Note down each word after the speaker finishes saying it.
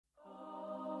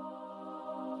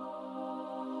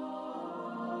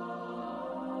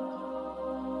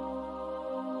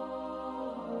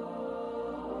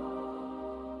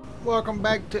Welcome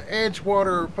back to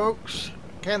Edgewater, folks.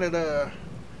 Canada.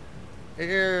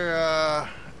 Here,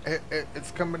 it's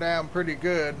coming down pretty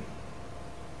good.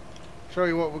 Show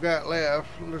you what we got left.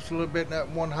 Just a little bit in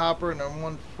that one hopper and then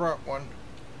one front one.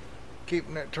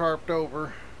 Keeping it tarped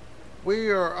over. We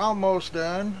are almost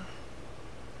done.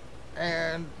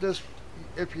 And this,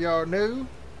 if y'all new,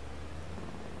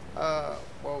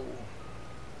 whoa.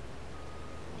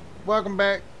 Welcome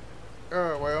back.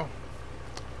 Well,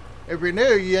 if you're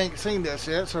new, you ain't seen this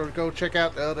yet, so go check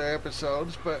out the other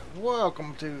episodes. But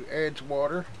welcome to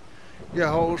Edgewater. Your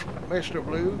host, Mr.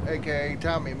 Blue, aka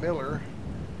Tommy Miller.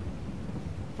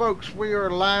 Folks, we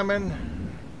are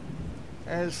linemen,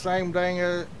 and same day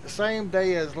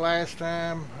as last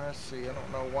time. Let's see, I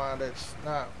don't know why that's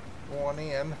not going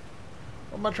in.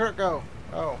 Where'd my truck go?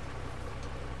 Oh,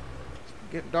 it's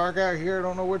getting dark out here. I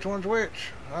don't know which one's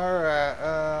which. All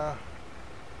right.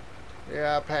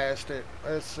 Yeah, I passed it.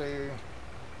 Let's see.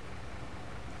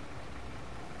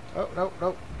 Oh, nope,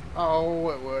 nope. Oh,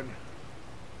 it would.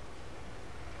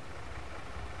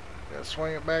 Gotta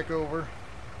swing it back over.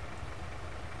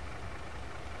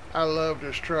 I love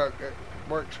this truck. It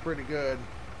works pretty good.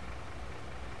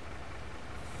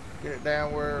 Get it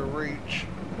down where it'll reach.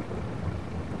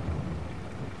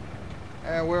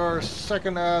 And we're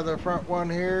second out of the front one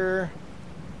here.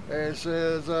 It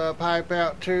says pipe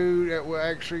out 2. That will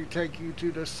actually take you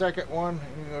to the second one.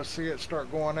 You're going to see it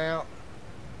start going out.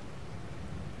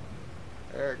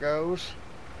 There it goes.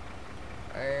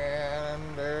 And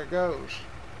there it goes.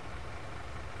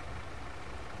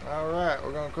 Alright,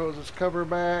 we're going to close this cover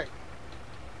back.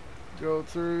 Go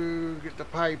through, get the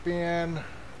pipe in.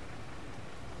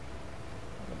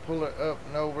 Pull it up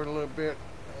and over a little bit.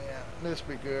 Yeah, this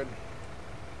will be good.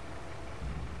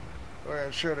 Go ahead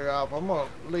and shut it off. I'm going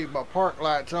to leave my park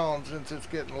lights on since it's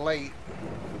getting late.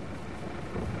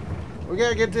 We got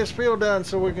to get this field done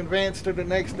so we can advance to the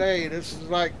next day. This is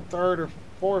like third or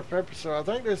fourth episode. I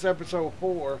think this is episode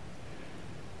 4.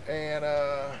 And,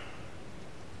 oh,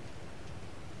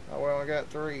 well, I got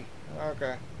 3.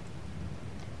 Okay.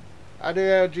 I do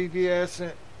have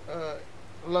GPS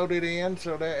loaded in,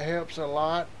 so that helps a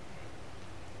lot.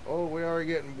 Oh, we are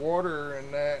getting water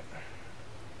in that.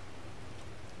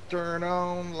 Turn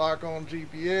on, lock on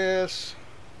GPS.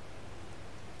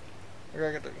 I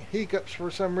gotta get the hiccups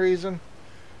for some reason.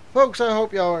 Folks, I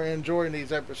hope y'all are enjoying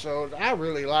these episodes. I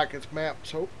really like its map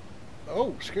so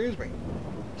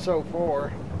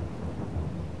far.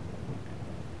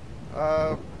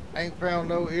 Ain't found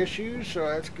no issues, so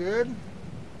that's good.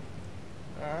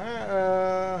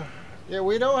 Alright, yeah,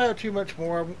 we don't have too much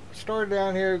more. Started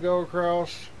down here, go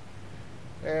across,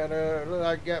 and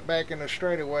I got back in the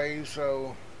straightaway,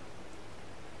 so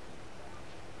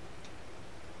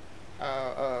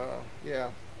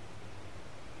yeah,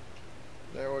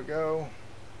 there we go.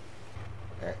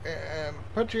 And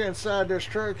put you inside this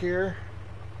truck here.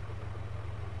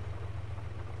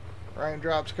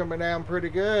 Raindrops coming down pretty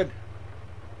good.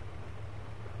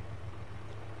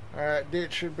 Alright,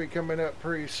 ditch should be coming up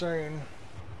pretty soon.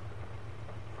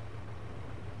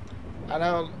 I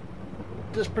know,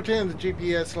 just pretend the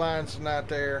GPS line's not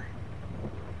there.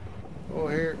 Well,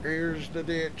 here's the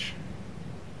ditch.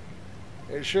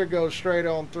 It should go straight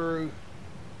on through.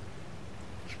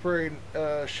 It's pretty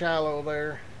shallow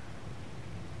there.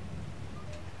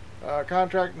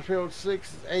 Contracting field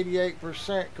 6 is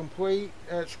 88% complete.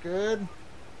 That's good.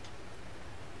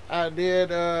 I did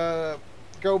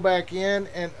go back in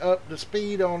and up the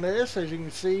speed on this. As you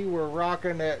can see, we're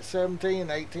rocking at 17,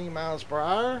 18 miles per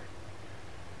hour.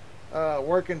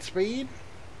 Working speed.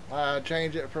 I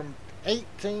changed it from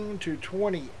 18 to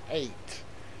 28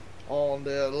 on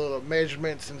the little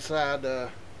measurements inside the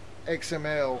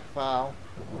XML file.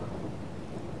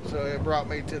 So it brought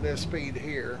me to this speed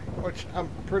here, which I'm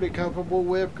pretty comfortable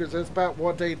with because that's about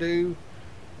what they do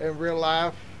in real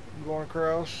life going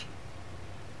across.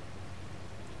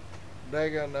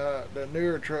 The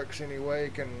newer trucks anyway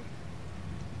can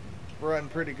run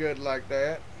pretty good like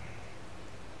that.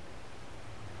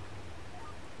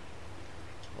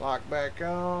 Lock back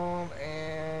on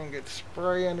and get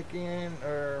spraying again,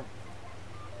 or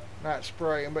not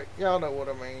spraying, but y'all know what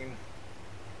I mean.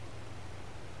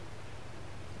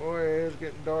 Boy, it's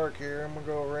getting dark here. I'm gonna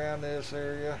go around this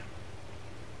area.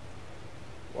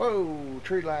 Whoa,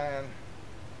 tree line.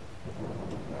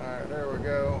 Alright, there we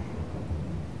go.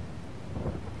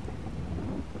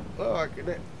 Look, it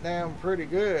went down pretty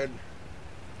good.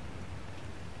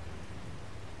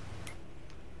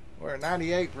 We're at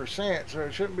 98%, so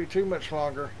it shouldn't be too much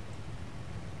longer.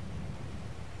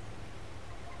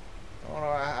 I don't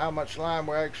know how much lime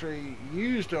we actually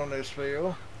used on this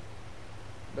field,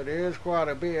 but it is quite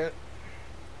a bit.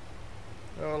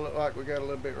 Oh, look like we got a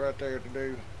little bit right there to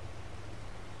do.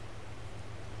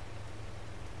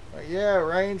 But yeah,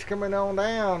 rain's coming on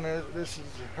down. This is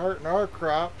hurting our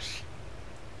crops.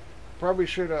 Probably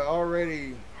should have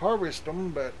already harvested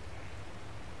them, but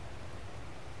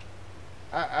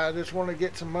I just want to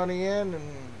get some money in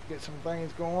and get some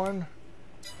things going.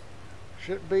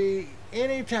 Should be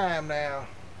any time now.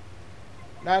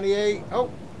 98. Oh,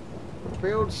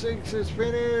 field 6 is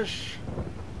finished.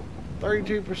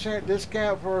 32%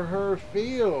 discount for her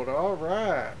field. All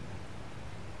right.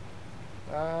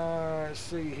 Let's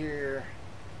see here.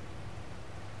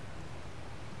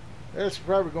 This is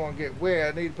probably going to get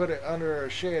wet. I need to put it under a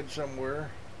shed somewhere.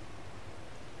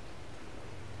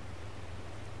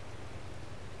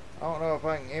 I don't know if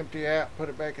I can empty out, put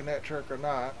it back in that truck or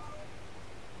not.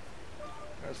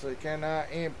 Let's see, can I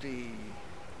empty?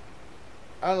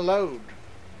 Unload.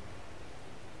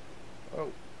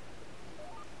 Oh.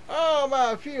 Oh,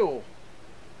 my fuel.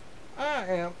 I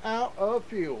am out of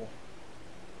fuel.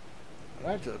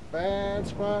 That's a bad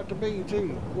spot to be, too.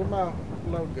 Where'd my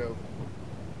load go?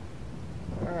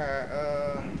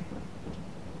 Alright,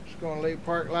 just gonna leave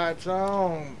park lights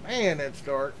on. Man, it's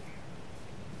dark.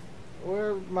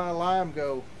 Where'd my lime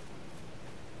go?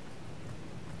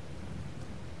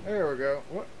 There we go.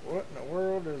 What in the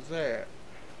world is that?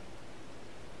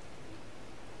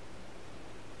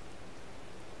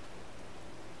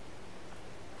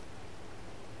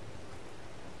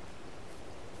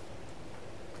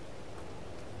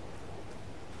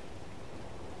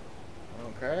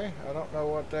 Okay, I don't know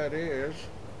what that is.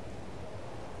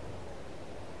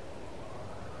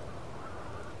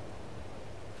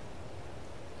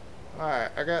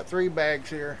 Alright, I got 3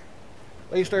 bags here.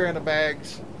 At least they're in the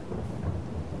bags.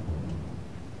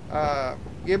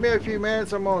 Give me a few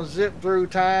minutes. I'm going to zip through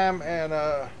time and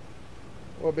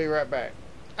we'll be right back.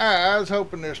 Alright, I was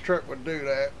hoping this truck would do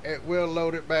that. It will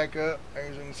load it back up.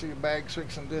 As you can see, the bags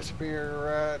fixing to disappear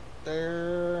right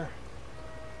there.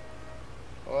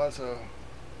 Well, that's a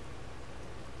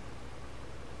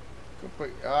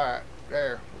complete. Alright,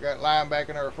 there. We got lime back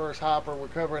in our first hopper. We're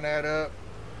covering that up.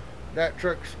 That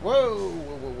truck's. Whoa,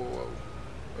 whoa, whoa, whoa,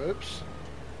 whoa. Oops.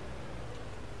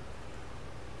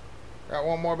 Got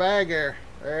one more bag there.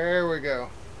 There we go.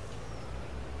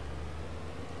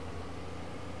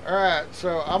 Alright,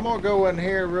 so I'm going to go in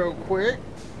here real quick.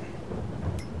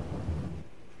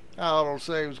 Auto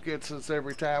saves gets us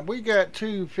every time. We got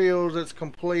 2 fields that's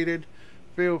completed.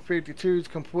 Field 52 is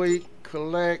complete.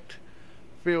 Collect.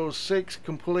 Field 6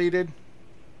 completed.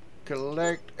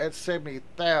 Collect at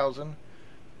 70,000.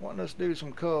 Want us to do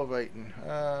some cultivating.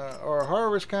 Our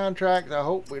harvest contracts, I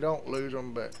hope we don't lose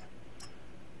them, but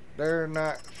they're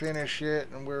not finished yet,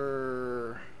 and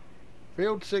we're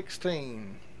field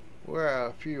 16. We're out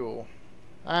of fuel.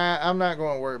 I'm not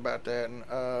going to worry about that. And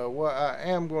what I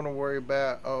am going to worry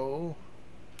about,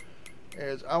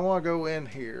 is I want to go in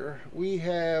here. We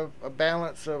have a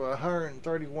balance of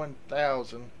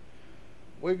 131,000.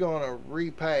 We're going to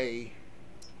repay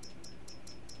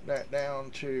that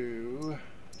down to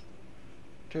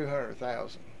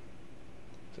 200,000.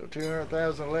 So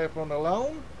 200,000 left on the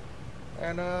loan,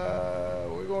 and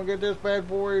we're gonna get this bad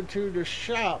boy to the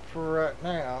shop for right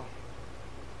now.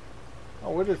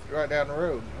 Oh, we're just right down the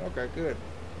road. Okay, good.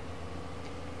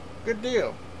 Good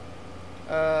deal.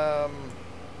 Let's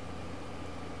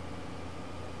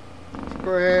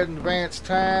go ahead and advance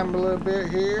time a little bit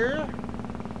here.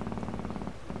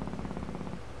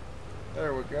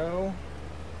 There we go.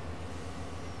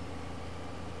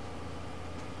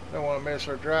 Don't want to miss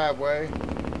our driveway.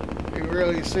 You can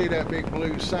really see that big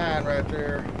blue sign right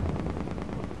there.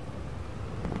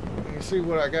 You can see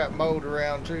what I got mowed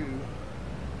around too.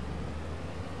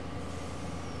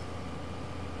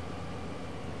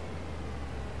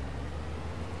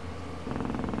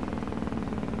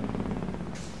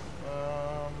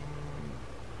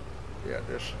 Yeah,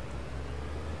 this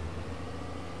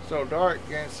so dark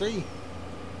you can't see.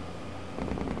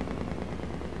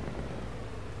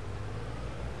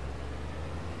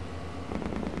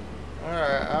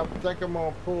 Alright, I think I'm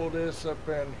going to pull this up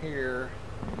in here.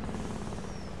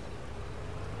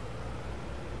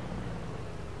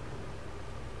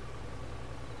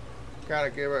 Kind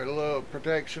of give it a little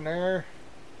protection there.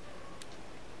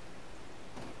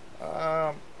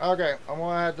 Okay, I'm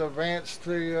going to have to advance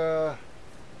to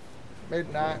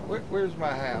midnight. Where's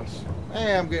my house?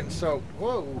 Hey, I'm getting soaked.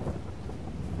 Whoa.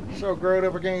 So grown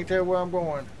up I can't tell where I'm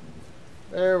going.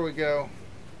 There we go.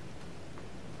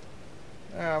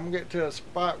 Now I'm getting to a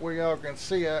spot where y'all can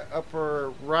see that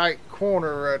upper right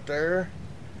corner right there.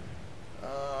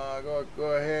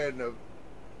 Go ahead and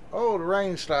oh, the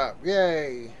rain stopped.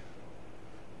 Yay!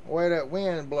 The way that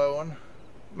wind blowing.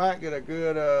 Might get a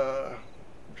good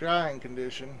drying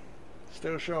condition.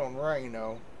 Still showing rain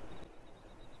though.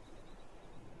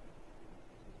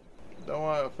 Don't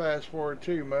want to fast forward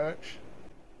too much.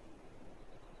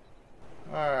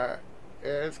 Alright, yeah,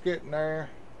 it's getting there.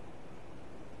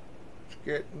 It's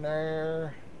getting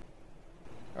there.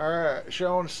 Alright,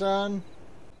 showing sun.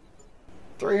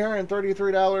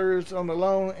 $333 on the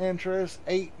loan interest,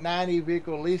 $890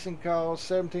 vehicle leasing costs,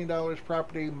 $17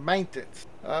 property maintenance.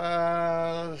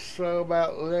 So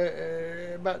about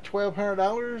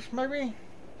 $1,200 maybe.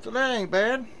 So that ain't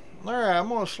bad. All right, I'm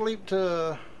gonna sleep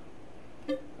to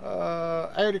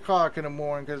 8 o'clock in the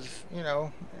morning because you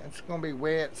know it's gonna be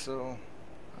wet. So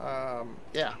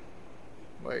yeah.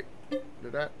 Wait,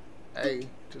 did that A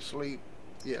to sleep?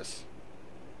 Yes.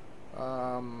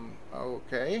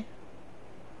 Okay.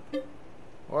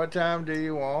 What time do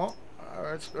you want?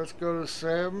 Let's go to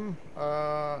 7.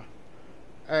 A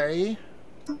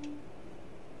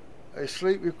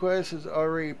sleep request is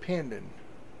already pending.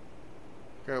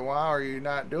 Okay, why are you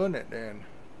not doing it then?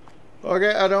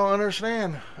 Okay, I don't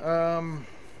understand.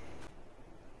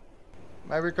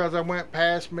 Maybe because I went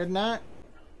past midnight?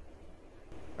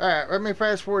 Alright, let me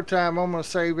fast forward time. I'm going to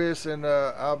save this and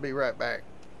I'll be right back.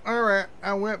 Alright,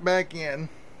 I went back in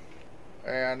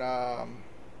and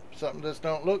something just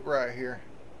don't look right here.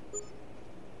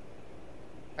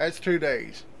 That's 2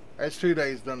 days. That's 2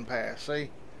 days done passed. See?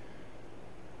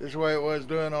 This is the way it was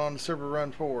doing on the Silver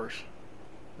Run 4s. Is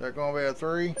that going to be a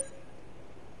 3?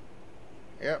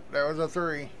 Yep, that was a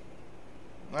 3.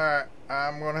 Alright,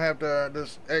 I'm going to have to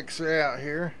just exit out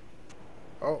here.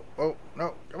 Oh,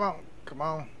 no, come on, come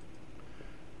on.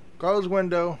 Close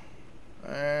window.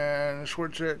 And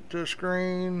switch it to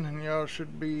screen. And y'all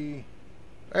should be...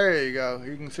 There you go.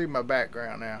 You can see my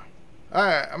background now.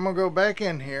 Alright, I'm going to go back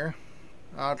in here.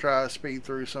 I'll try to speed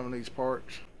through some of these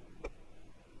parts.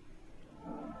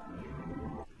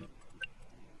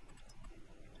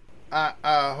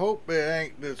 I hope it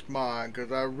ain't this mod,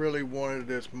 because I really wanted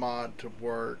this mod to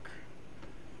work.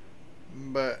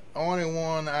 But only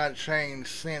one I changed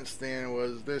since then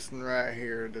was this one right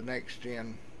here, the next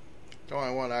gen. It's the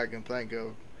only one I can think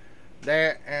of.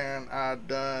 That, and I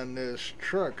done this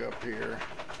truck up here.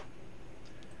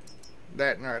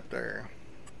 That and right there.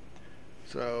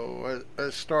 So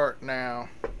let's start now.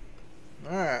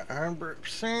 Alright,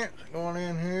 100% going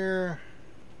in here.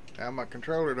 Now my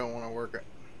controller don't want to work it.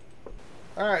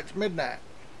 Alright, it's midnight.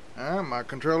 My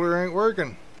controller ain't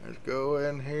working. Let's go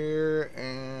in here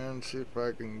and see if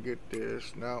I can get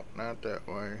this. No, not that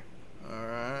way.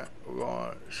 Alright, we're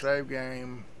going to save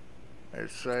game.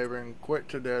 It's saving. Quit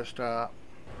to desktop.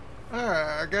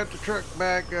 Alright, I got the truck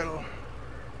back. Got a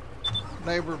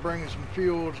neighbor bringing some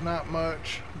fuel. It's not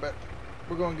much, but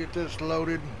we're going to get this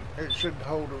loaded. It should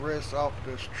hold the rest off of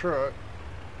this truck.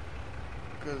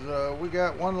 Because we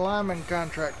got 1 lineman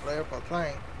contract left, I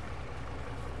think.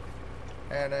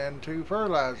 And then 2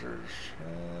 fertilizers.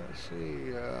 Let's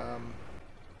see.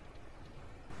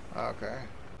 Okay.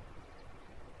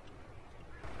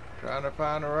 Trying to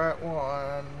find the right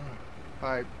one.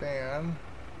 Pipe in.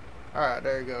 Alright,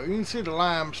 there you go. You can see the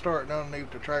lime starting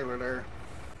underneath the trailer there.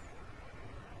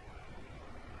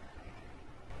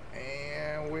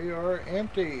 And we are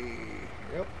empty.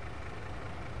 Yep.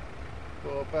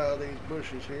 Pull up out of these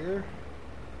bushes here.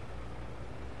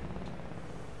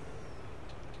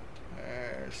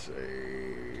 Let's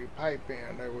see. Pipe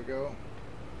in. There we go.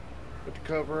 Put the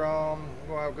cover on. I'm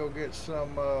going to go get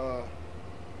some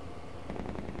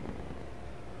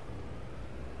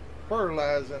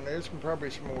fertilizer in this and probably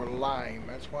some more lime.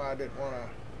 That's why I didn't want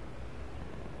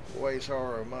to waste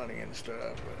our money and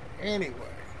stuff. But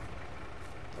anyway.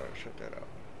 Oh, shut that off.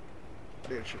 I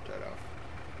did shut that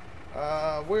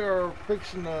off. We are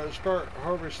fixing to start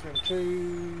harvesting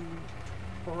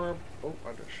oh,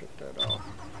 I just shut that off.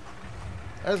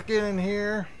 Let's get in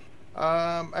here.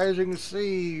 As you can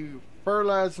see,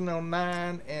 fertilizing on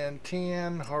 9 and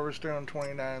 10, harvesting on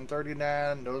 29 and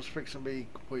 39. Those fixing to be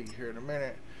complete here in a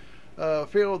minute.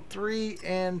 Field 3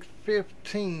 and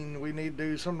 15, we need to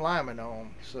do some liming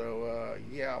on. So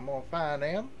yeah, I'm gonna find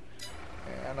them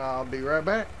and I'll be right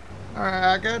back. Alright,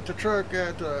 I got the truck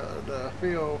at the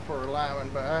field for liming,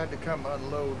 but I had to come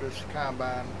unload this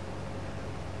combine.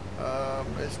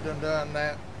 It's done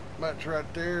that much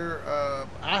right there.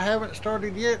 I haven't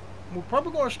started yet. We're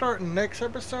probably going to start in the next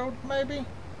episode, maybe.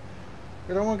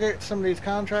 But I want to get some of these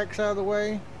contracts out of the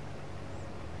way.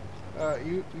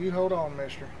 You hold on,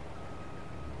 mister.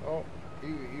 Oh,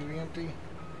 you empty?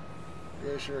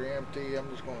 Yes, you're empty. I'm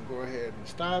just going to go ahead and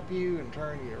stop you and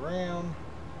turn you around.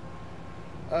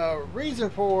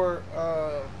 Reason for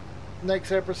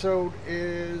next episode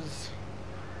is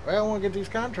Well, I want to get these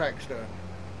contracts done.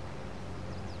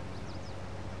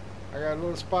 I got a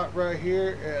little spot right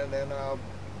here, and then I'll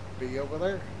be over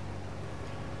there.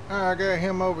 I got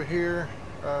him over here,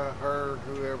 her,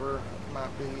 whoever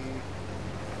might be.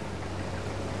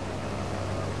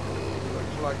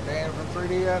 Looks like Dan from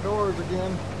 3D Outdoors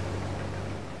again.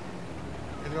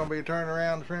 He's gonna be turning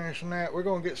around and finishing that. We're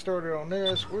gonna get started on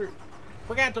this. We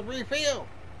forgot to refill.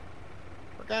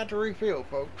 Forgot to refill,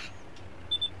 folks.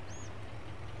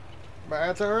 But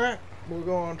that's alright. We're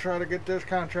gonna try to get this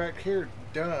contract here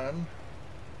done.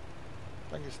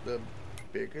 I think it's the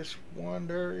biggest one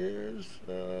there is.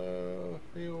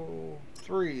 Field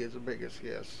 3 is the biggest,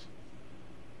 yes.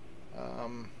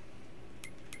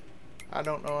 I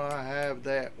don't know if I have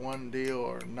that one deal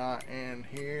or not in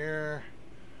here.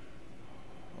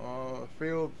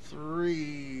 Field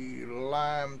 3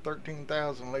 lime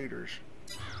 13,000 liters.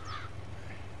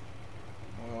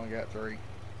 We only got 3.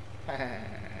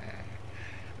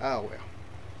 Oh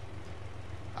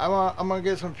well. I'm gonna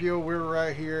get some fuel. We're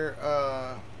right here.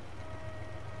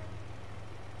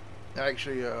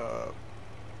 Actually, I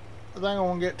think I'm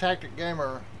gonna get Tactic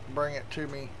Gamer. Bring it to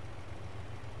me.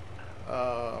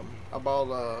 I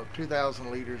bought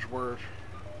 2,000 liters worth.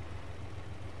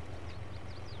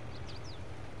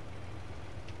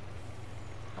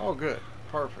 Oh, good,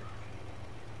 perfect.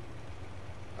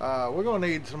 We're gonna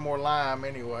need some more lime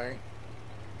anyway.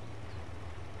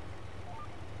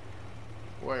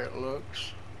 The way it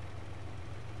looks.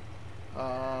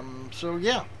 So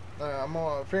yeah, I'm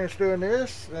gonna finish doing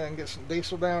this and get some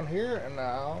diesel down here, and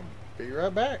I'll be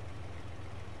right back.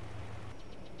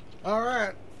 All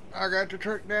right, I got the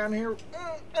truck down here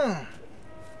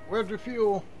with the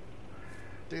fuel.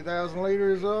 2,000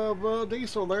 liters of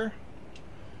diesel there.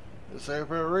 Let's see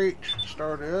if it'll reach.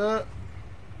 Start it up.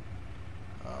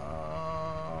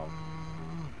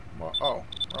 Oh,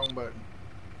 wrong button.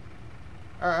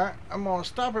 Alright, I'm going to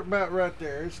stop it about right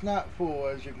there. It's not full,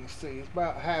 as you can see. It's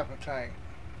about half a tank.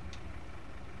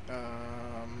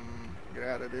 Get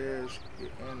out of this. Get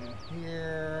in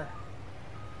here.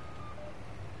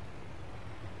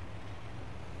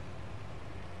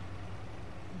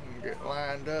 Get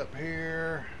lined up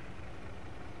here.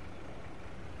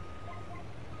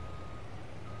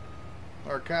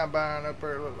 Our combine up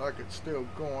there looks like it's still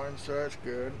going, so that's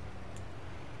good.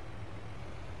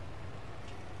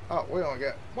 Oh, we only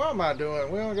got, what am I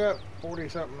doing? We only got 40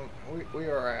 something. We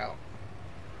are out.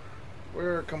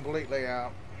 We're completely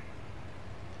out.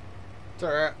 It's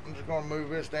alright. I'm just going to move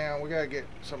this down. We got to get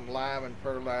some lime and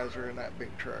fertilizer in that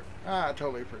big truck. I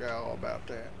totally forgot all about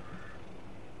that.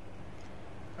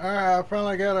 Alright, I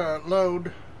finally got a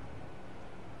load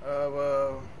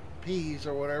of peas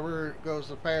or whatever. It goes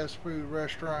to the fast food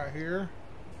restaurant here.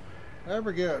 Did I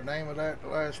ever get a name of that the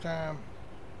last time?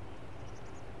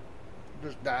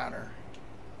 Just diner.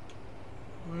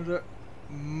 What is it?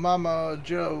 Mama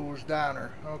Joe's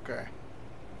Diner. Okay.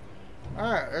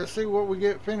 Alright, let's see what we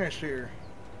get finished here.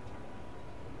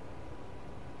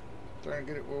 Trying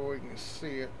to get it where we can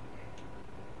see it.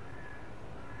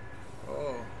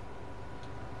 Oh.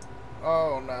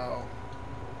 Oh no.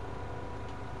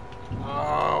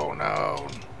 Oh no.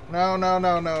 No, no,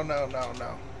 no, no, no, no,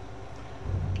 no.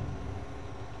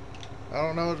 I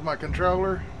don't know, it's my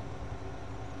controller.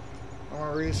 I'm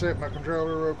gonna reset my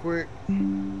controller real quick.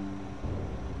 1,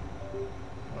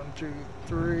 2,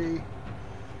 3.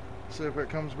 See if it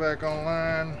comes back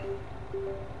online.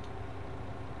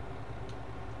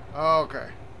 Okay.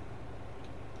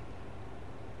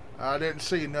 I didn't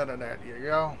see none of that yet,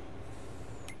 y'all.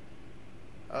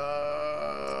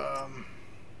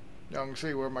 Y'all can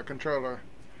see where my controller,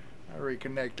 I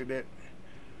reconnected it.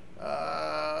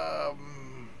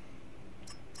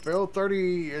 Field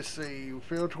 30, let's see,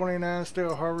 field 29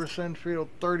 still harvesting, field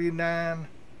 39.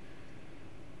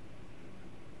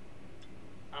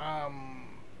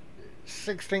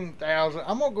 16,000.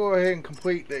 I'm gonna go ahead and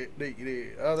complete the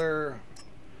other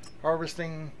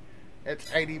harvesting. It's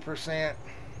 80%.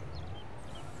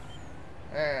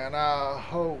 And I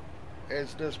hope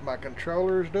it's just my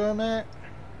controller's doing that.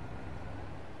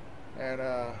 And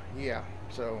yeah,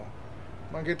 so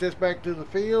I'm gonna get this back to the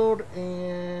field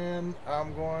and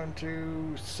I'm going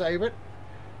to save it,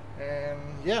 and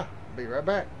yeah, be right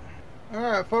back.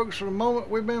 Alright folks, for the moment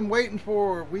we've been waiting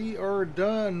for, we are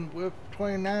done with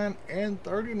 29 and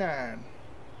 39.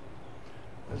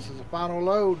 This is the final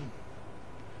load,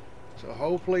 so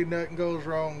hopefully nothing goes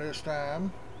wrong this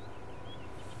time.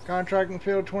 Contracting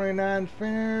field 29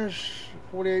 finished,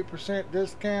 48%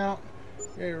 discount.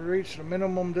 It reached the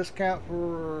minimum discount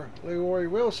for Leroy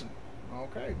Wilson.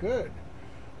 Okay, good.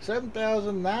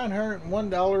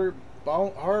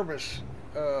 $7,901 harvest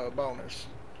bonus.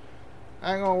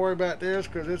 I ain't gonna worry about this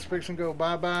because it's fixing to go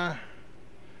bye-bye.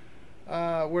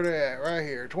 Where they at? Right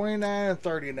here. 29 and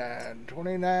 39.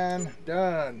 29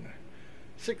 done.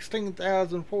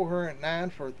 16,409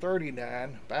 for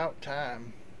 39. About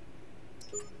time.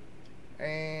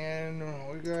 And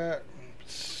we got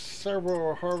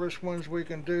several harvest ones we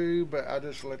can do, but I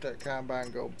just let that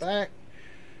combine go back.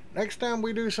 Next time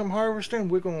we do some harvesting,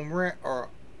 we're gonna rent our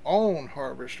own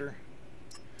harvester.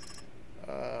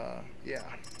 Yeah.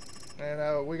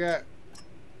 And we got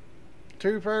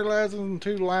 2 fertilizers and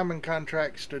 2 liming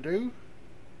contracts to do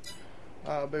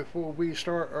before we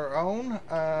start our own.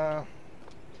 I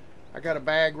got a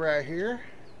bag right here.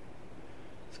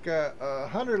 It's got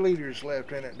 100 liters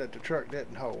left in it that the truck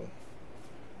didn't hold.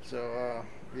 So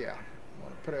yeah, I'm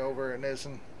gonna put it over in this,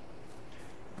 and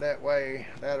that way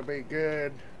that'll be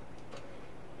good.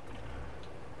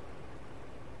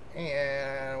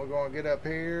 And we're going to get up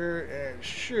here, and it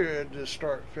should just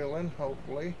start filling,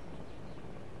 hopefully.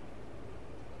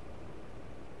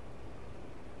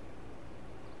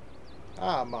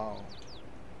 I'm on.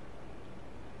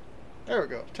 There we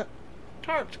go.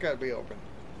 Tarp's got to be open.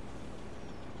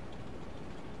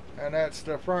 And that's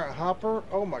the front hopper.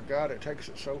 Oh my God, it takes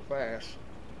it so fast.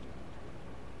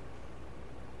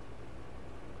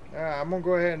 I'm going to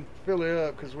go ahead and fill it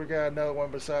up because we got another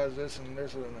one besides this, and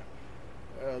this is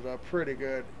pretty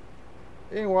good.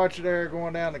 You can watch it there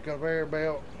going down the conveyor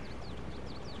belt.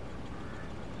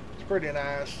 It's pretty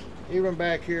nice. Even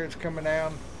back here it's coming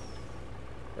down.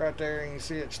 Right there you can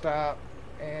see it stop.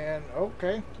 And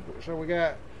okay, so we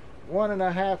got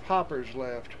 1.5 hoppers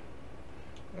left.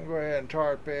 I'm going to go ahead and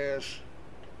tarp this.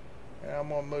 And I'm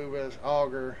going to move this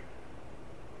auger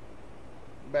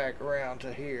back around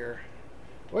to here.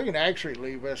 We can actually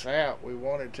leave this out. We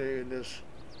wanted to just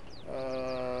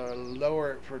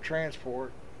lower it for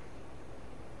transport.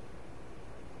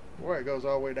 Boy, it goes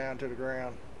all the way down to the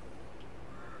ground.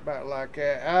 About like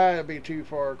that. It'd be too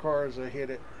far. Cars will hit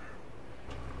it.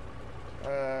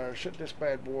 Shut this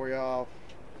bad boy off.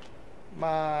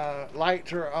 My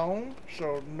lights are on,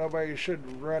 so nobody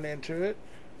should run into it.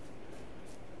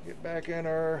 Get back in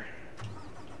our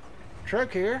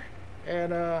truck here,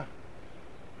 and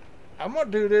I'm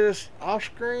gonna do this off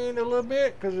screen a little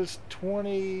bit because it's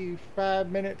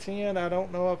 25 minutes in. I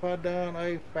don't know if I've done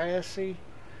a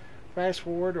fast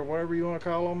forward or whatever you want to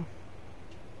call them.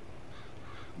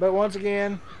 But once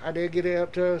again, I did get it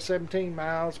up to 17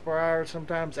 miles per hour,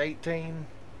 sometimes 18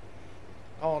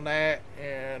 on that.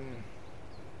 And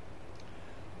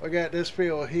we got this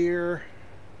field here,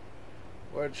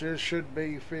 which this should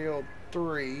be field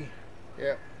 3.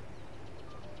 Yep.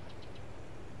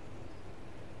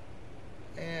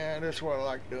 And that's what I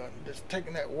like doing, just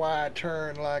taking that wide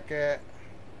turn like that.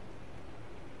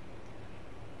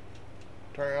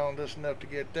 Turn on just enough to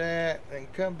get that,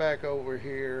 and come back over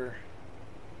here.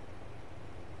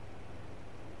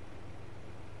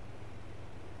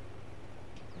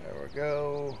 There we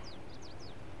go.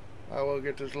 I will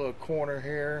get this little corner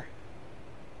here.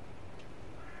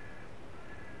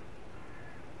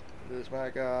 Just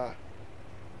like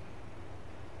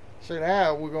see,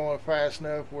 now we're going fast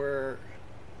enough where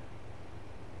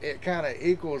it kind of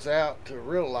equals out to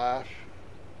real life.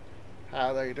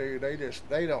 How they do,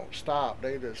 they don't stop,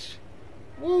 they just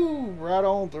woo right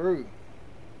on through.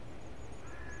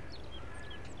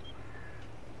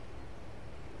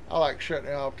 I like shutting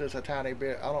it off just a tiny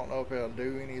bit. I don't know if it'll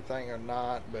do anything or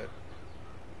not, but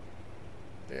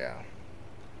yeah,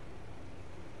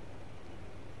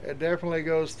 it definitely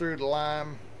goes through the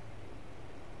lime.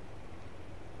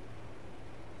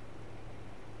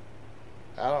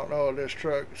 I don't know if this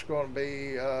truck is going to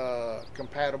be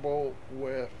compatible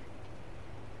with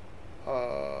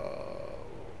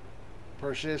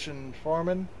precision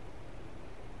farming,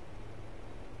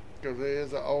 because it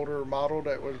is an older model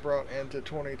that was brought into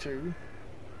 22.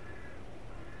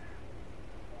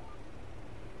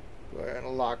 Go ahead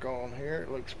and lock on here.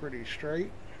 It looks pretty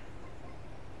straight.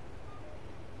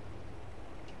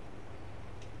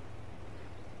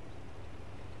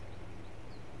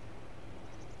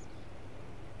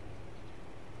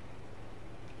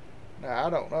 Now I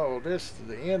don't know if this is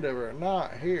the end of it or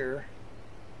not here.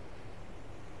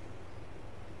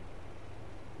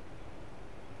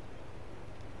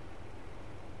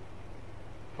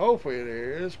 Hopefully it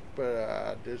is,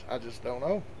 but I just don't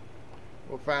know.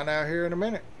 We'll find out here in a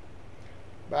minute.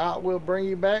 But I will bring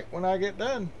you back when I get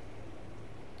done.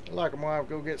 Like I'm gonna have to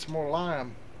go get some more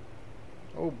lime.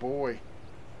 Oh boy.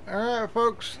 Alright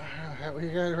folks, we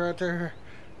got it right there.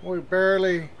 We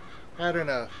barely had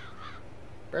enough.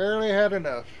 Barely had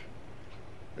enough.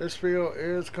 This field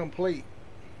is complete.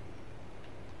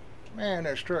 Man,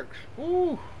 this truck's,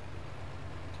 woo,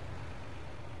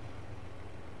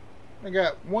 I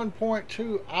got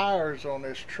 1.2 hours on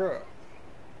this truck.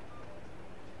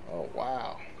 Oh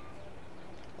wow.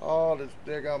 All this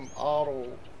daggum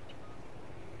auto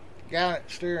guided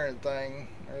steering thing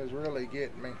is really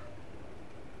getting me.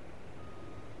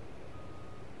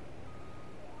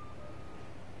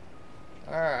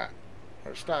 Alright,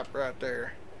 let's stop right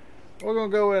there. We're gonna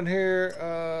go in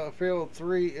here. Field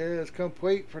 3 is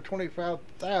complete for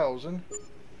 25,000.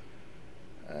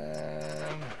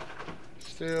 And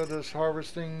still just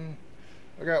harvesting.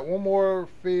 I got one more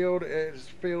field. It's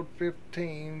field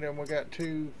 15. Then we got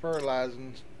 2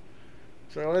 fertilizing.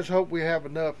 So let's hope we have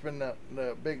enough in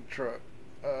the big truck.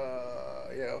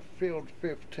 Yeah, field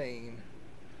 15.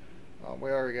 We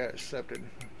already got accepted.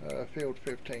 Field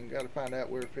 15. Got to find out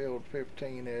where field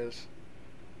 15 is.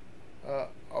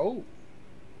 Oh,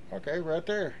 okay, right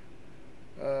there.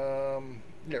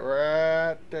 Yeah,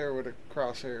 right there where the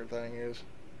crosshair thing is.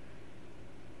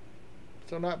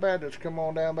 So not bad. Just come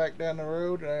on down back down the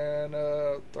road, and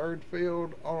third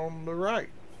field on the right.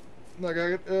 Look,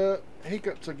 I get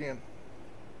hiccups again.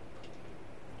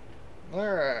 All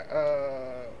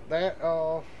right, that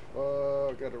off.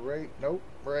 Got a rate. Nope,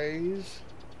 raise.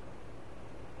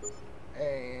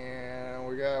 And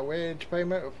we got a wedge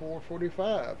payment of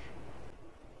 $445.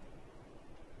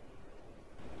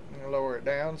 Lower it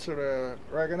down so to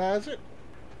recognize it.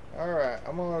 Alright,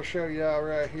 I'm going to show y'all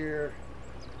right here.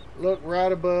 Look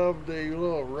right above the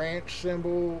little ranch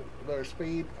symbol, the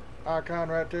speed icon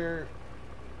right there,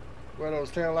 where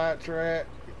those tail lights are at.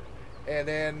 And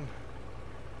then,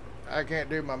 I can't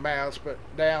do my mouse, but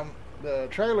down the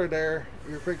trailer there,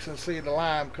 you're fixing to see the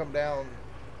lime come down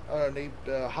underneath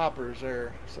the hoppers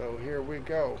there. So here we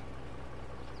go.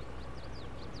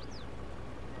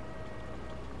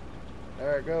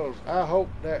 There it goes. I hope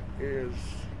that is,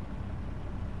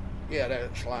 yeah,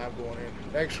 that's lime going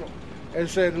in. Next one. It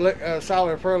said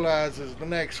solid fertilizer is the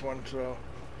next one, so.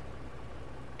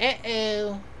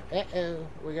 Uh-oh.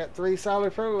 We got 3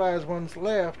 solid fertilized ones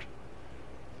left.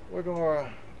 We're going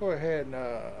to go ahead and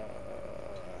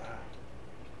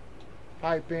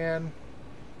pipe in.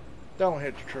 Don't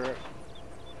hit the truck.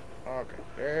 Okay,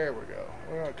 there we go.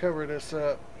 We're going to cover this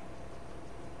up.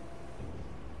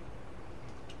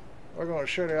 We're going to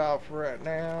shut it off right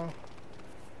now.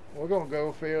 We're going to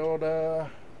go field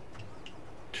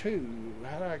 2.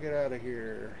 How do I get out of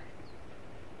here?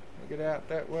 Get out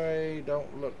that way.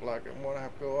 Don't look like I'm going to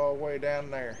have to go all the way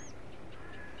down there.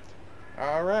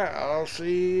 Alright, I'll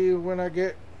see when I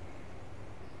get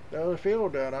the other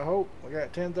field done. I hope. We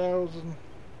got 10,000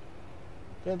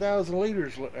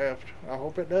 liters left. I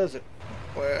hope it does it.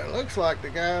 Well, it looks like the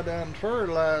guy done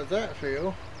fertilized that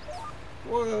field.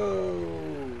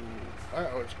 Whoa.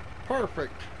 That was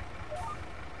perfect.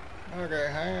 Okay,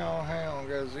 hang on.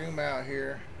 Gotta zoom out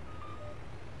here.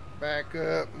 Back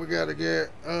up. We gotta get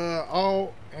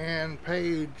alt and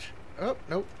page up.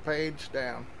 Nope, page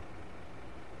down.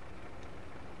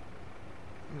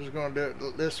 I'm just gonna do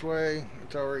it this way.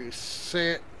 It's already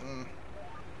set, and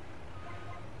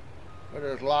we'll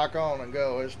just lock on and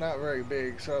go. It's not very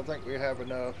big, so I think we have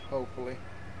enough, hopefully.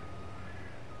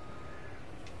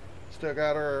 Still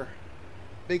got our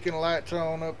beacon lights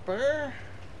on up there.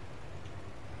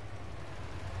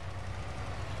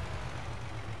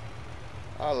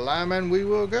 Alignment we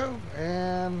will go,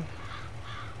 and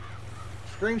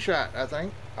screenshot, I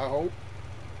think, I hope.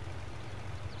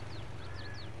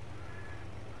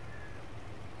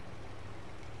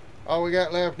 All we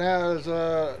got left now is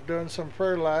doing some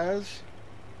fertilize.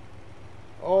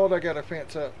 Oh, they got a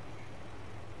fence up.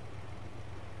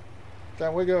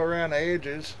 Then we go around the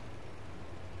edges.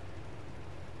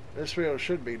 This field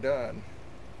should be done.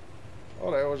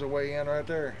 Oh, there was a way in right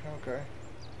there. Okay.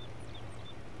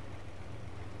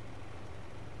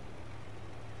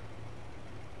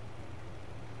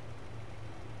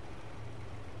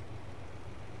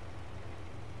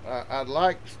 I'd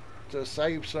like to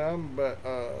save some, but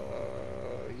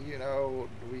you know,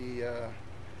 we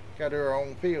got to do our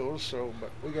own fields, so but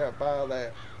we got to buy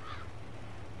that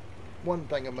one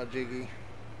thingamajiggy,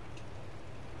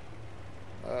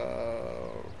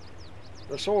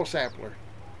 the soil sampler.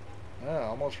 I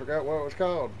almost forgot what it was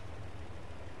called.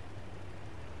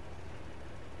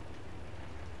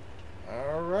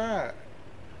 All right.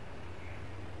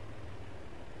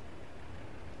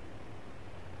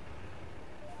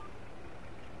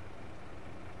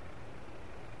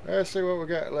 Let's see what we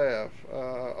got left.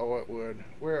 Oh, it would.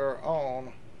 We're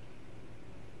on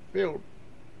field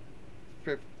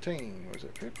 15. Was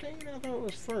it 15? I thought it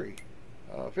was 3.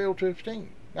 Field 15.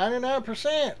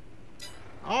 99%.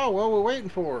 Oh, what we're waiting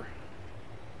for.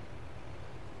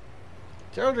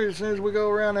 Told you as soon as we go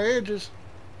around the edges.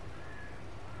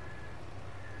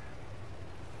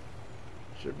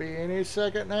 Should be any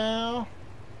second now.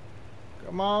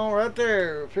 Come on, right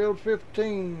there. Field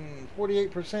 15,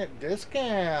 48%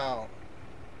 discount.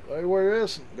 Wait, where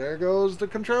is it? There goes the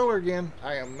controller again.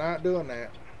 I am not doing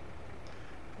that.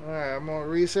 Alright, I'm going to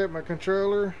reset my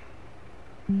controller.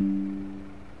 1,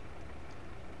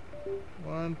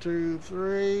 2,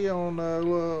 3 on the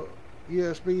little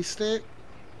USB stick.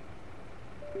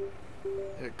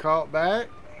 It caught back.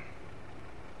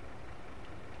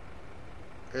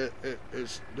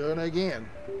 It's doing it again.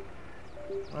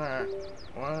 Alright,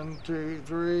 1, 2,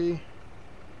 3,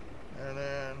 and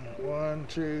then 1,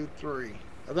 2, 3.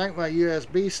 I think my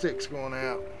USB stick's going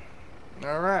out.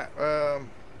 Alright,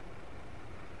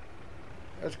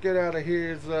 let's get out of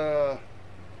his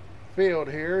field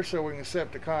here so we can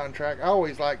accept the contract. I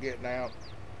always like getting out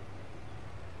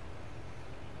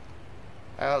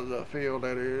of the field,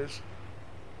 that is.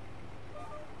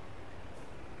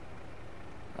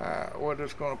 Alright, we're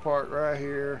just going to park right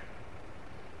here.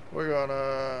 We're going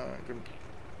to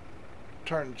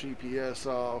turn the GPS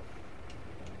off.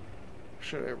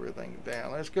 Shut everything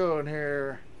down. Let's go in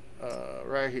here,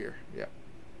 right here. Yep.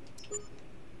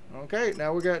 Okay,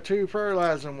 now we got 2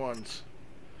 fertilizing ones.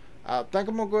 I think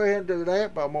I'm going to go ahead and do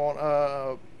that, but I'm going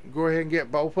to go ahead and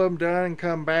get both of them done and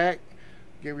come back,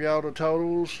 give you all the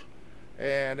totals,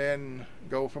 and then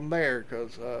go from there,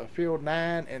 because field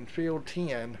 9 and field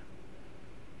 10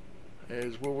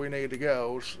 is where we need to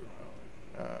go. So,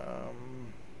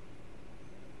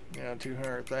 yeah,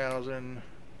 200,000.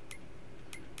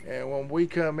 And when we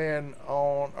come in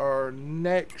on our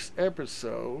next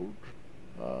episode,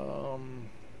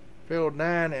 field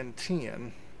 9 and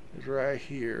 10 is right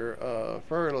here,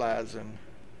 fertilizing.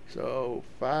 So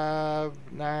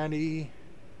 590,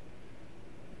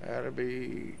 that'll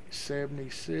be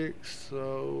 76,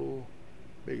 so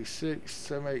be 6,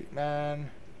 7, 8,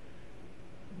 9,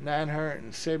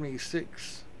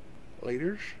 976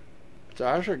 liters. So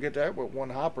I should get that with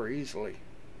one hopper easily,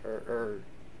 or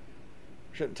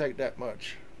shouldn't take that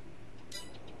much.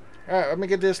 Alright, let me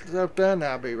get this stuff done.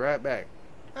 I'll be right back.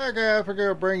 Okay, I figured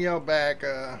I'll bring y'all back.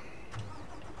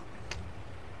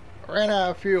 Ran out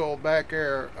of fuel back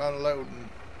there unloading,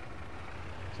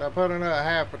 so I put another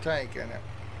half a tank in it,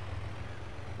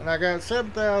 and I got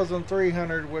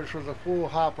 7,300, which was a full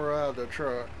hopper out of the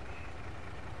truck.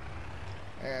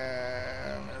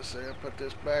 And let's see, I put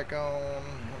this back on.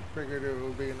 I figured it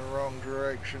would be in the wrong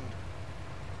direction.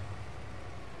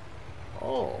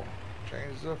 Oh,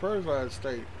 changes the fertilizer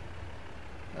state.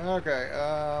 Okay,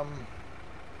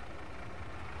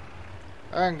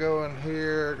 I can go in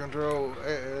here, Control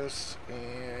S,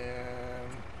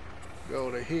 and go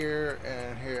to here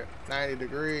and hit 90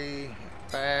 degree,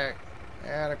 back,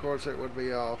 and of course it would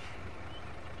be off.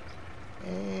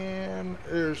 And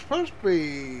there's supposed to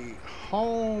be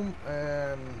home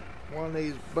and one of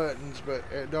these buttons, but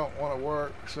it don't want to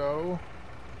work, so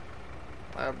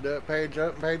I have to do it page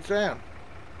up and page down.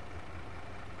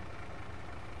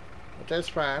 But that's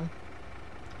fine.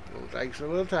 It takes a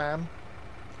little time.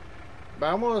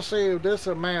 But I'm going to see if this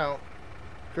amount,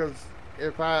 because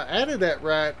if I added that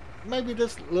right, maybe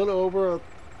just a little over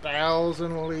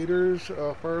 1,000 liters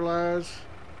of fertilizer.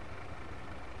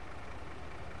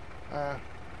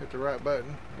 Hit the right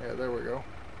button. Yeah, there we go.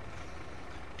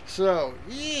 So,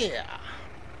 yeah.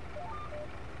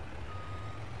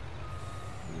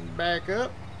 Back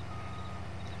up.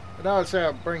 And I would say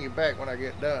I'll bring you back when I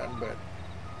get done, but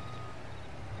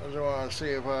I just want to see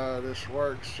if this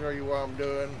works, show you what I'm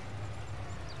doing.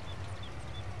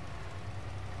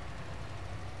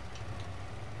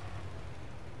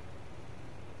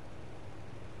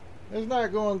 It's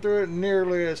not going through it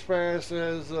nearly as fast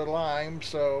as the lime,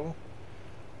 so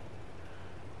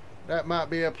that might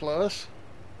be a plus.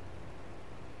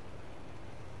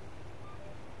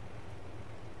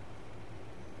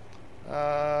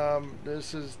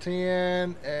 This is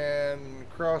 10, and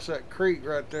across that creek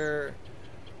right there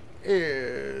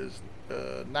is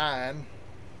 9.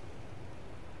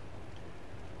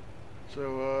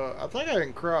 So I think I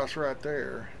can cross right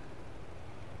there.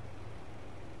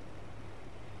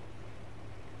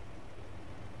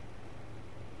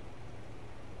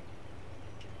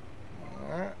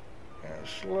 Alright,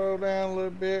 slow down a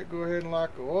little bit. Go ahead and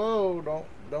lock. Whoa,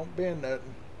 don't bend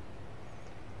nothing.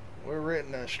 We're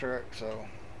written this truck, so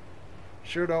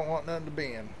sure don't want nothing to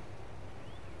bend.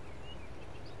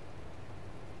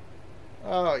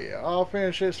 Oh yeah, I'll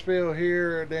finish this field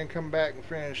here and then come back and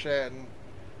finish that,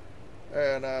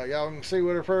 and y'all can see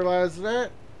what the fertilizer is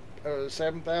at.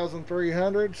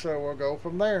 7,300, so we'll go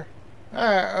from there.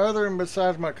 Alright, other than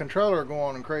besides my controller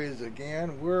going crazy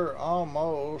again, we're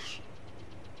almost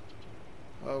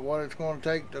what it's going to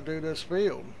take to do this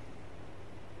field.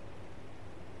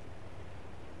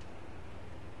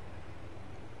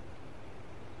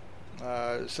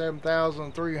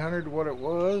 7,300 what it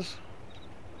was.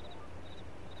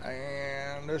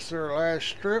 And this is our last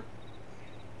strip.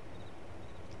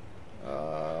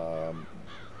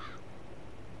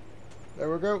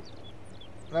 There we go.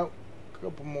 Nope, a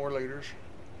couple more liters.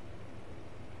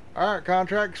 Alright,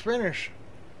 contract's finished.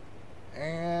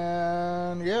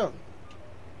 And yeah,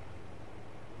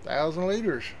 1,000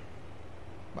 liters.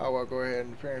 Might well go ahead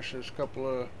and finish this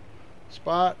couple of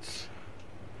spots.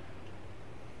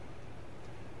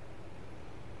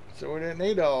 So we didn't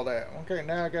need all that. Okay,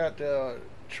 now I got the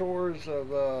chores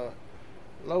of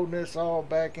loading this all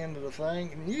back into the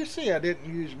thing. And you see I didn't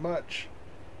use much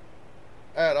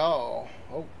at all.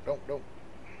 Oh, don't.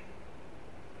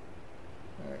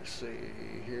 Let's see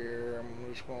here.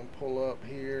 I'm just going to pull up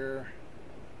here.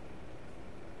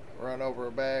 Run over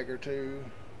a bag or two.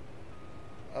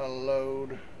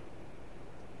 Unload.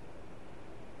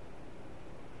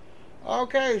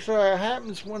 Okay, so it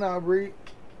happens when I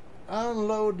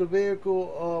unload the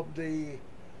vehicle of the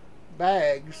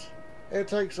bags, it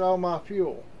takes all my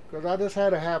fuel because I just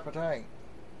had a half a tank.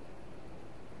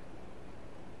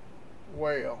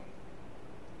 Well,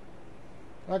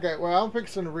 okay, well, I'm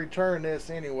fixing to return this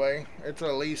anyway. It's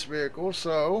a lease vehicle,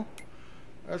 so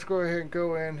let's go ahead and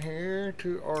go in here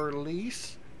to our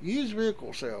lease. Used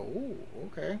vehicle sale. Ooh,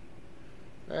 okay.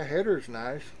 That header's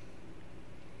nice.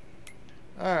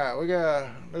 Alright, we got,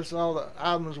 this is all the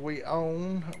items we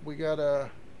own. We got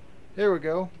here we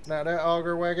go. Now that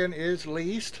auger wagon is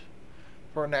leased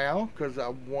for now because I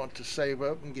want to save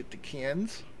up and get the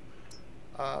Kens.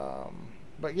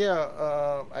 But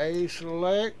yeah, A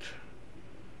select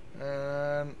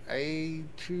and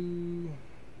A2.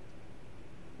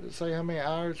 Does it say how many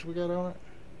hours we got on it?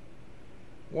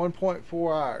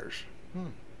 1.4 hours.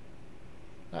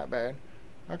 Not bad.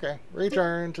 Okay,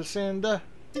 return to sender.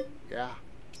 Yeah.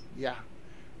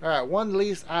 Alright, one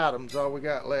leased item's all we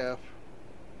got left.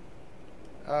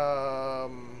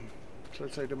 So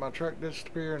let's say, did my truck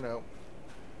disappear? No.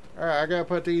 Alright, I gotta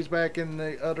put these back in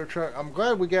the other truck. I'm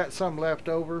glad we got some left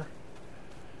over.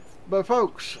 But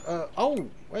folks, oh,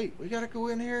 wait, we gotta go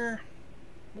in here.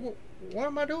 What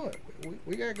am I doing?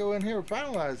 We gotta go in here and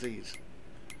finalize these.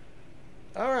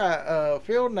 Alright,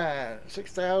 field 9,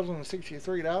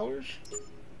 $6,063.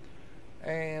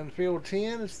 And field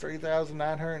 10 is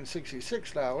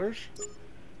 $3,966.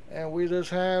 And we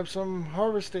just have some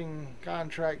harvesting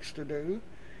contracts to do.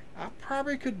 I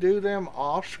probably could do them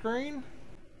off screen.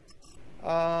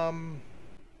 Tell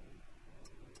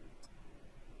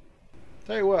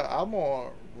you what, I'm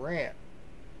gonna rent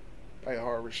a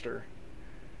harvester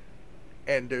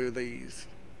and do these.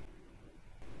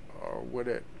 Or would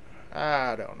it?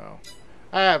 I don't know.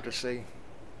 I have to see.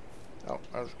 Oh,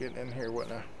 I was getting in here,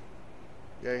 wasn't I?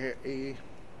 Yeah, hit E.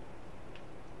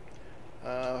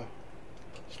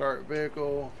 Start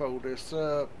vehicle, fold this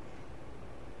up.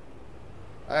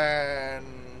 And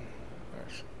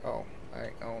oh, I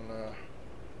ain't on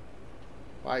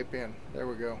pipe in. There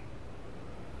we go.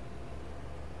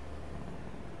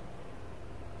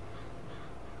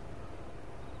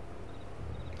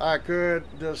 I could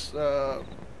just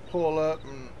pull up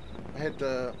and hit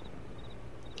the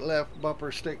left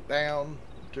bumper stick down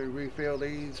to refill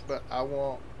these, but I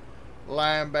want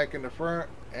lime back in the front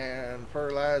and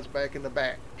fertilize back in the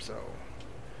back, so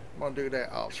I'm gonna do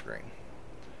that off screen.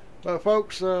 But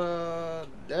folks,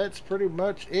 that's pretty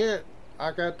much it.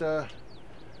 I got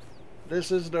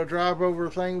this is the drive over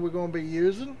thing we're gonna be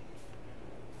using.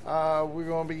 We're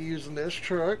gonna be using this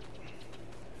truck.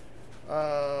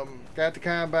 Got the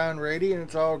combine ready and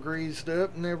it's all greased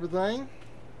up and everything.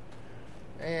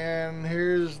 And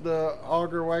here's the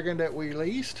auger wagon that we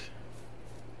leased.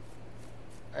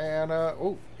 And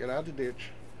oh, get out the ditch.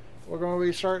 We're going to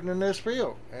be starting in this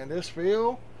field, and this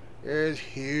field is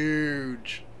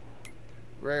huge,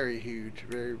 very huge,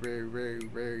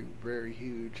 very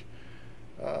huge.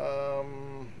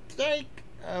 I'm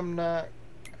not.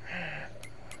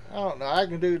 I don't know. I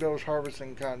can do those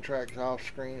harvesting contracts off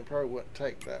screen. It probably wouldn't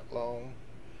take that long.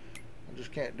 I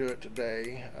just can't do it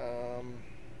today.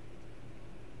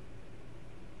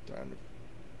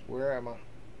 Where am I?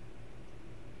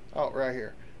 Oh, right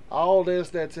here. All this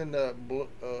that's in the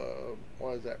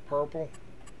what is that, purple?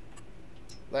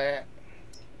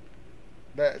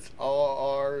 That's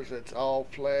all ours. It's all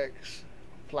flax,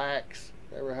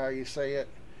 whatever how you say it.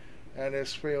 And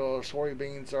this field of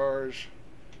soybeans ours.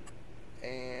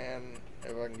 And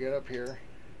if I can get up here,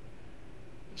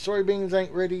 soybeans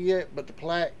ain't ready yet, but the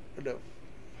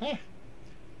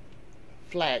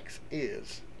flax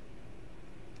is.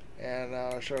 And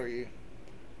I'll show you.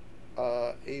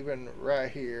 Even right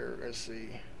here, let's see.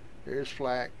 Here's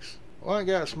flax. Well, I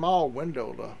got a small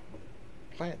window to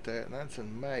plant that, and that's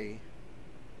in May.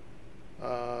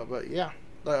 But yeah,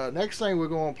 the next thing we're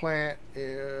going to plant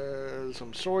is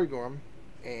some sorghum.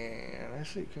 And let's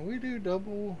see, can we do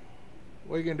double?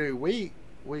 We can do wheat.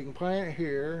 We can plant it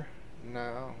here.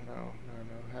 No.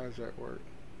 How does that work?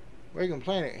 We can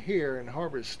plant it here and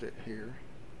harvest it here.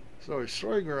 So it's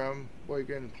sorghum, we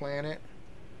can plant it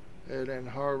and then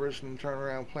harvest and turn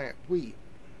around and plant wheat.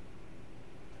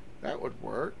 That would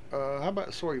work. How about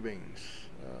soybeans?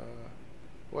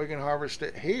 We can harvest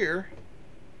it here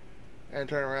and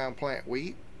turn around and plant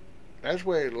wheat. That's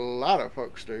what a lot of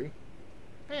folks do.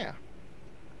 Yeah.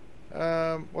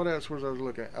 What else was I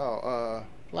looking at? Oh,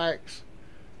 flax.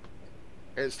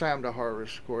 It's time to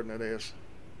harvest according to this.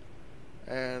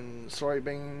 And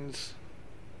soybeans,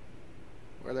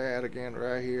 where they at again?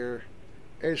 Right here.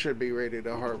 It should be ready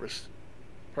to harvest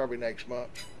probably next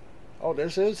month. Oh,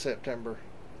 this is September.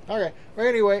 Okay. Well,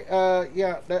 anyway,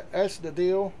 yeah, that's the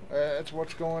deal. That's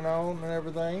what's going on and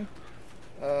everything.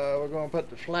 We're going to put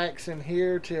the flax in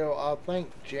here till I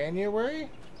think January.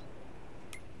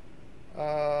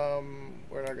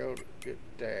 Where'd I go to get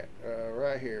that?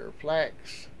 Right here,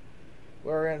 flax.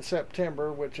 We're in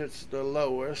September, which is the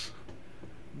lowest,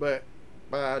 but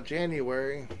by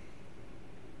January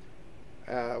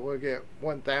we'll get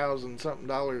 $1,000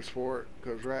 something for it,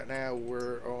 because right now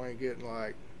we're only getting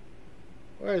like,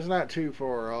 well, it's not too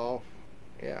far off.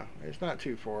 Yeah, it's not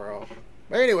too far off.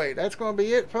 But anyway, that's going to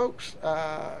be it, folks.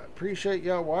 Appreciate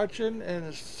y'all watching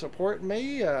and supporting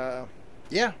me.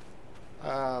 Yeah.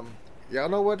 Y'all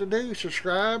know what to do.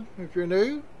 Subscribe if you're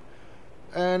new.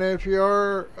 And if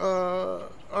you're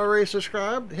already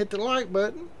subscribed, hit the like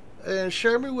button. And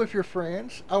share me with your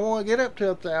friends. I want to get up to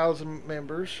 1,000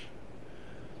 members.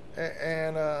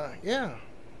 And yeah.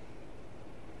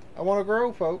 I want to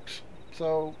grow, folks.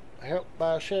 So help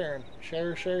by sharing.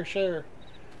 Share.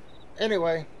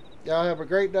 Anyway, y'all have a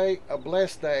great day. A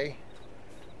blessed day.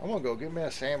 I'm going to go get me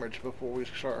a sandwich before we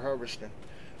start harvesting.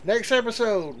 Next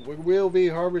episode, we will be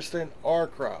harvesting our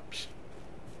crops.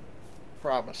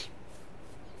 Promise.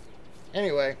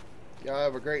 Anyway, y'all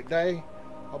have a great day,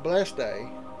 a blessed day.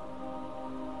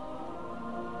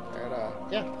 And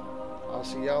yeah, I'll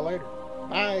see y'all later.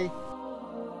 Bye.